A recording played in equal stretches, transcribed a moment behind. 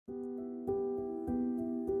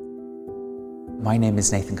My name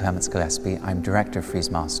is Nathan Clements-Gillespie. I'm Director of Frieze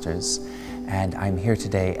Masters, and I'm here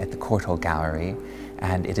today at the Courtauld Gallery,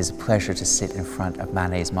 and it is a pleasure to sit in front of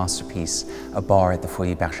Manet's masterpiece, A Bar at the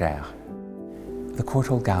Folies Bergère. The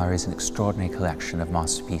Courtauld Gallery is an extraordinary collection of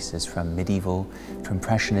masterpieces from medieval to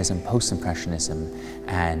Impressionism, Post-Impressionism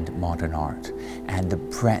and modern art. And the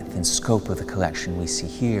breadth and scope of the collection we see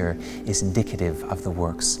here is indicative of the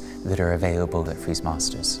works that are available at Frieze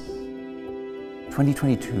Masters.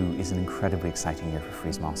 2022 is an incredibly exciting year for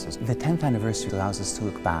Frieze Masters. The 10th anniversary allows us to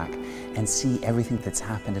look back and see everything that's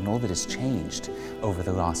happened and all that has changed over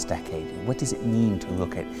the last decade. What does it mean to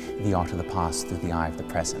look at the art of the past through the eye of the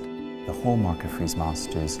present? The hallmark of Frieze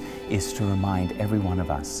Masters is to remind every one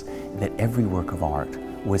of us that every work of art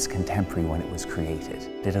was contemporary when it was created.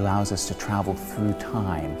 It allows us to travel through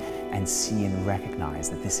time and see and recognize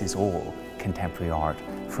that this is all contemporary art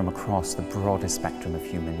from across the broadest spectrum of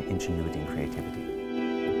human ingenuity and creativity.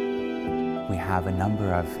 We have a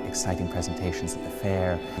number of exciting presentations at the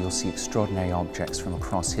fair. You'll see extraordinary objects from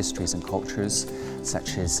across histories and cultures,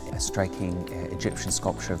 such as a striking Egyptian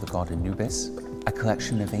sculpture of the god Anubis, a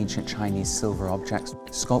collection of ancient Chinese silver objects,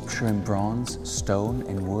 sculpture in bronze, stone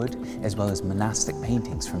and wood, as well as monastic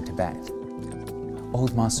paintings from Tibet.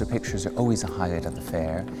 Old master pictures are always a highlight of the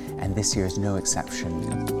fair, and this year is no exception.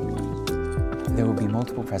 There will be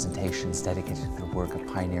multiple presentations dedicated to the work of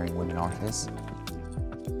pioneering women artists,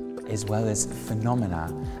 as well as Phenomena,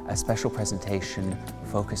 a special presentation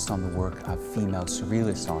focused on the work of female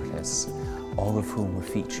surrealist artists, all of whom were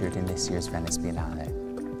featured in this year's Venice Biennale.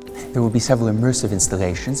 There will be several immersive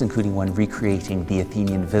installations, including one recreating the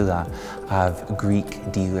Athenian villa of Greek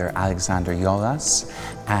dealer Alexander Iolas,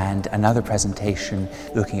 and another presentation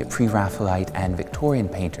looking at pre-Raphaelite and Victorian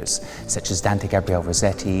painters, such as Dante Gabriel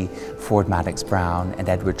Rossetti, Ford Madox Brown, and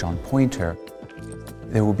Edward John Poynter.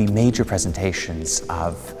 There will be major presentations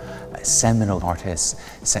of seminal artists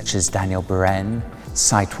such as Daniel Buren,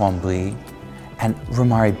 Cy Twombly, and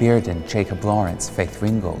Romare Bearden, Jacob Lawrence, Faith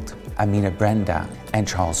Ringgold, Amina Brenda, and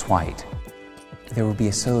Charles White. There will be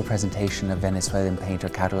a solo presentation of Venezuelan painter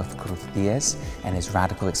Carlos Cruz-Diez and his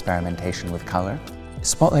radical experimentation with color.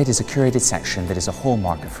 Spotlight is a curated section that is a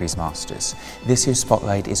hallmark of Frieze Masters. This year's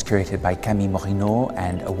Spotlight is curated by Camille Morinot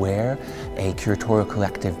and Aware, a curatorial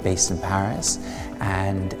collective based in Paris,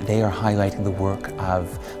 and they are highlighting the work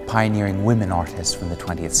of pioneering women artists from the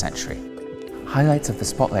 20th century. Highlights of the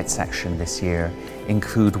Spotlight section this year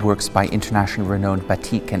include works by internationally renowned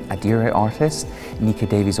batik and adire artists Nika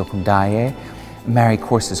Davies-Okundaye, Mary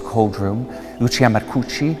Corse's Cold Room, Lucia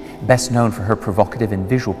Marcucci, best known for her provocative and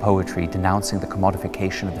visual poetry denouncing the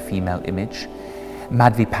commodification of the female image,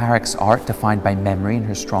 Madhvi Parekh's art defined by memory and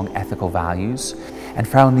her strong ethical values, and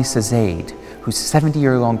Frau Nisa Zaid, whose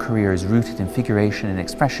 70-year-long career is rooted in figuration and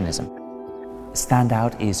expressionism.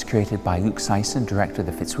 Standout is curated by Luke Sison, director of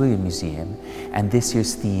the Fitzwilliam Museum, and this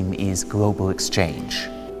year's theme is Global Exchange,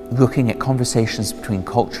 looking at conversations between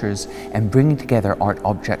cultures and bringing together art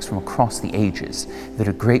objects from across the ages that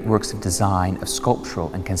are great works of design of sculptural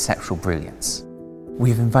and conceptual brilliance.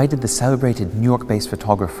 We've invited the celebrated New York-based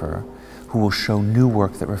photographer who will show new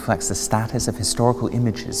work that reflects the status of historical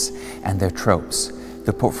images and their tropes.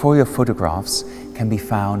 The portfolio of photographs can be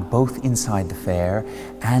found both inside the fair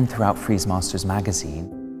and throughout Frieze Masters magazine.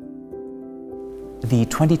 The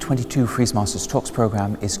 2022 Frieze Masters Talks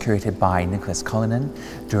program is curated by Nicholas Cullinan,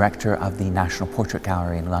 director of the National Portrait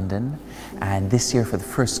Gallery in London. And this year, for the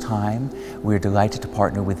first time, we're delighted to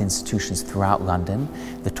partner with institutions throughout London.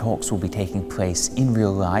 The talks will be taking place in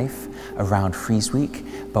real life around Frieze Week,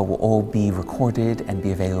 but will all be recorded and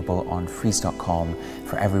be available on frieze.com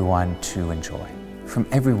for everyone to enjoy. From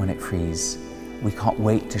everyone at Frieze, we can't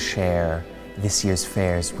wait to share this year's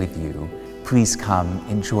fairs with you. Please come,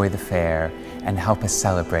 enjoy the fair, and help us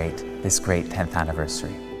celebrate this great 10th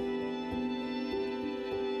anniversary.